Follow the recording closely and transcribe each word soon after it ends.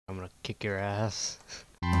kick your ass.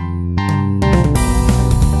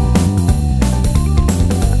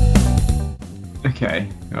 Okay,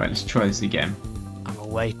 alright, let's try this again. I'm a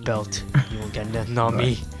white belt. You won't get nothing on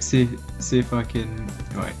me. See if I can.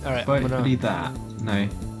 Right. Alright, if I do that. No.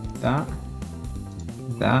 That.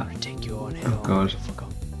 I'm gonna take you on head Oh god.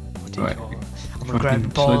 Right. I'm gonna grab your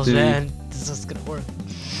balls, man. This is gonna work.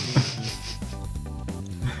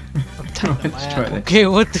 I'm tight on my Let's try ass. this. Okay,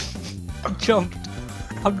 what the? I jumped.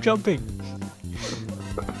 I'm jumping.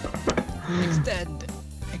 Extend.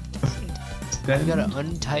 I gotta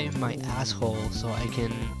untighten my asshole so I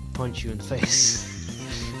can punch you in the face.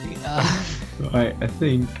 Right, I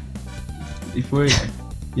think if we,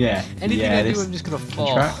 yeah, Anything yeah, I do, I'm just gonna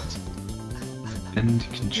fall. Contract and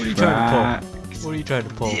contract. What are you trying to pull? What are you trying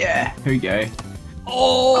to pull? Yeah, here we go.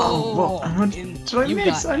 Oh! What? Did I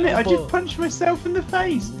miss? I just punched myself in the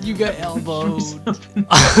face. You got elbowed.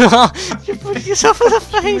 You put yourself in the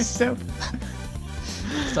face. Myself.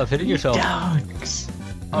 Stop hitting yourself. Dogs.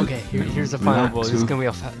 Okay, here's the final blow. This is gonna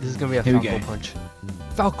be a Falco punch.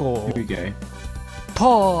 Falco. Here we go.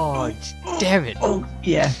 Punch. Damn it. Oh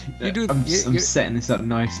yeah. I'm you're setting this up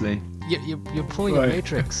nicely. You're pulling a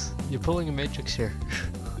matrix. You're pulling a matrix here.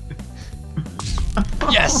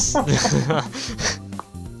 Yes.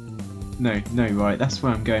 No, right. That's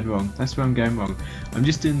where I'm going wrong. I'm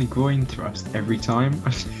just doing the groin thrust every time.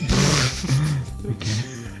 Okay.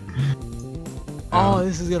 Oh,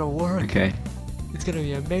 this is gonna work. Okay. It's gonna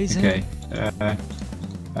be amazing. Okay.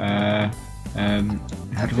 How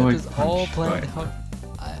do I this all punch? planned Right. out.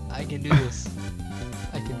 I can do this.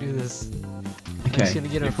 I can do this. Okay. just gonna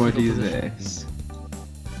get if a I fetal do position. this,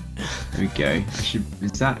 there we go.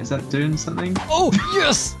 Is that doing something? Oh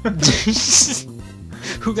yes!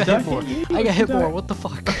 Who got Did I hit more? hit you? I got hit Did I? more. What the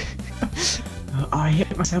fuck? I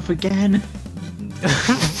hit myself again.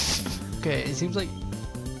 Okay, it seems like.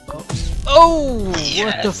 Oh! Yes.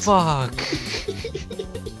 What the fuck?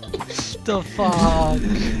 The fuck?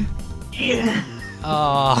 Yeah.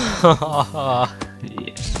 Oh.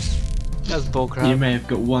 Yeah. That's bullcrap. You may have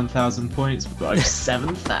got 1,000 points, but I have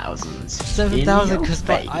 7,000. 7,000 because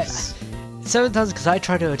 7,000 because I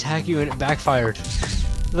tried to attack you and it backfired.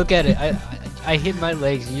 Look at it. I hit my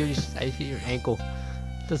legs and I hit your ankle.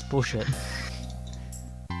 That's bullshit.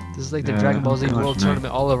 This is like the Dragon Ball Z World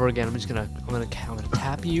Tournament all over again. I'm gonna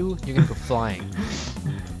tap you. You're gonna go flying.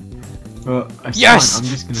 Well, Yes! I'm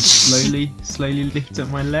just gonna slowly lift up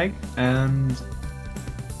my leg and.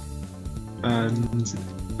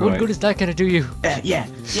 What good is that gonna do you? Yeah.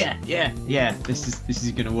 This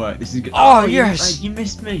is gonna work. This is gonna. Oh yes! You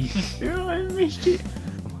missed me. Oh, I missed you.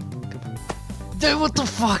 Dude, what the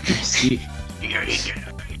fuck?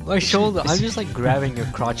 My shoulder. I'm just like grabbing your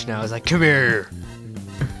crotch now. It's like, come here.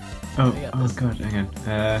 Oh god, hang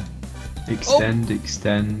on. Extend.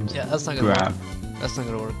 Yeah, that's not gonna grab. work. That's not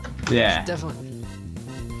gonna work. Yeah. Definitely.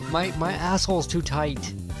 My asshole's too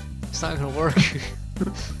tight. It's not gonna work.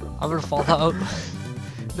 I'm gonna fall out.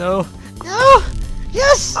 No. No!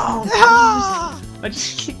 Yes! Oh, Ah! I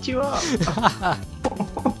just kicked you up.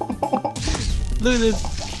 Look at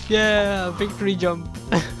this. Yeah, victory jump.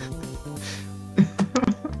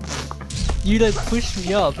 You like pushed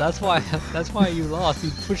me up. That's why you lost.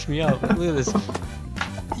 You pushed me up. Look at this.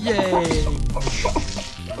 Yay!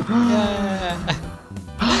 Yeah.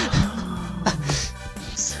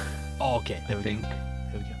 Oh, okay. There we go.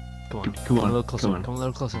 Come on. Come a little closer. Come a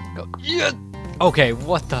little closer. Go. Yeah. Okay.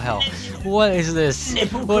 What the hell? What is this?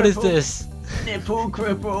 What is this? Nipple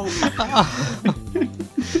cripple.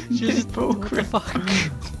 Just Nipple what the fuck?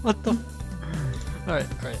 What the? Alright.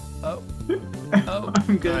 Oh.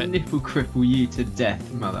 I'm gonna Alright. nipple cripple you to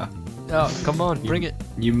death, mother. Oh, come on, bring it.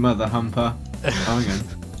 You mother humper. Oh, hang on.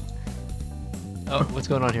 Oh, what's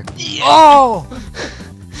going on here? Yeah. Oh!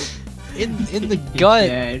 In the gut.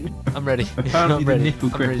 Yeah. I'm ready. Apparently I'm the ready. nipple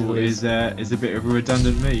I'm ready to cripple lose. is a bit of a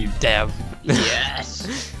redundant move. Damn.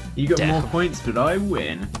 Yes. You got more Damn. points, but I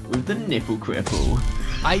win with the nipple cripple.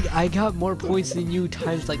 I got more points than you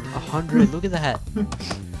times like 100. Look at that.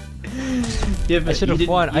 Yeah, but should've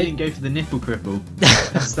won. You didn't go for the nipple cripple.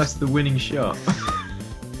 That's the winning shot.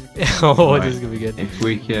 Oh, Right. this is gonna be good. If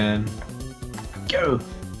we can go.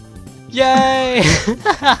 Yay!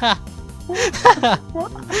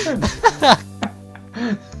 What happened?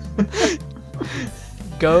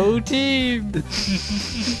 Go team!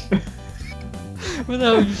 What the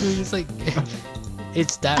hell are you doing? It's like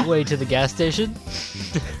it's that way to the gas station.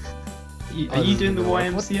 Are you doing the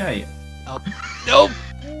YMCA? Oh, nope!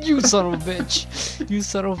 You son of a bitch! You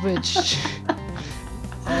son of a bitch!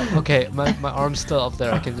 Oh, okay, my arm's still up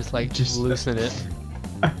there. I can just like loosen it.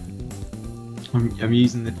 I'm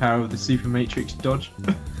using the power of the Super Matrix dodge.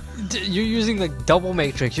 You're using the double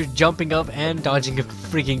matrix. You're jumping up and dodging a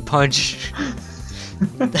freaking punch.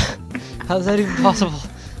 How's that even possible?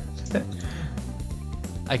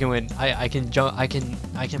 I can win. I can jump. I can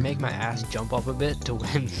make my ass jump up a bit to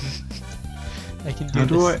win. I can do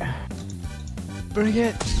this. Bring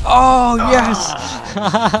it! Oh yes!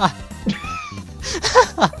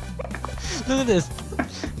 Look at this.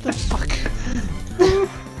 The fuck?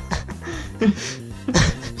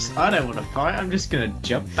 I don't want to fight. I'm just gonna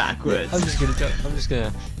jump backwards. I'm just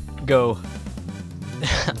gonna go.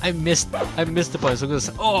 I missed the punch. So this.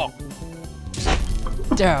 Oh!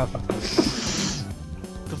 Damn!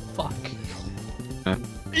 The fuck?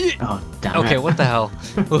 Oh damn! Okay, it. what the hell?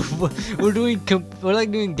 We're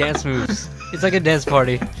like doing dance moves. It's like a dance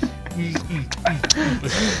party.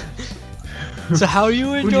 So how are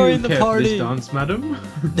you enjoying the party? This dance, madam?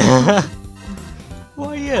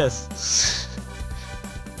 Why yes.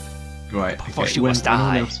 Right. Okay. When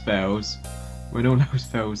all else fails, go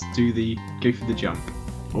for the jump.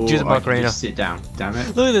 Or do the Macarena. Just sit down. Damn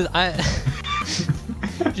it! Look at this.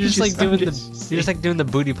 You're just like doing the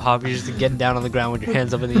booty pop. You're just getting down on the ground with your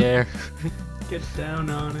hands up in the air. Get down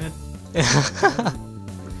on it.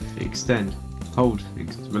 Extend. Hold.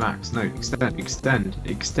 Relax. No. Extend.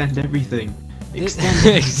 Extend everything.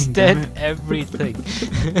 Extend everything.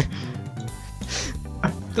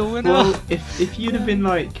 The winner. Well, if you'd have been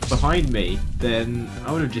like behind me, then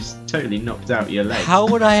I would have just totally knocked out your leg. How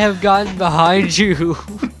would I have gotten behind you?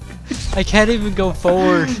 I can't even go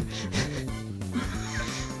forward.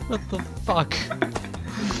 What the fuck?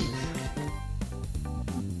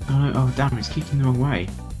 Oh damn! It's kicking the wrong way.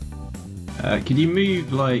 Could you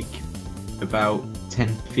move like about 10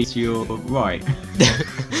 feet to your right?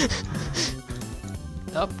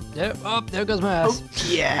 Up, there goes my ass. Oh,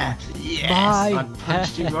 yeah, yes! Bye. I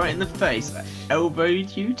punched you right in the face. I elbowed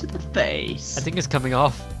you to the face. I think it's coming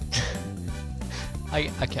off. I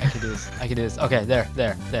can do this. I can do this. Okay, there.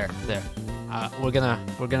 We're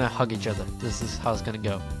gonna hug each other. This is how it's gonna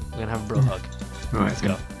go. We're gonna have a bro hug. Alright, let's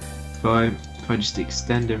go. If I just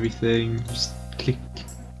extend everything, just click.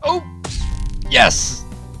 Oh! Yes!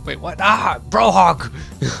 Wait, what? Ah! Bro hug!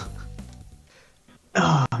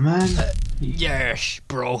 Oh man. Yes,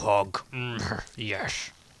 bro hug. Yes.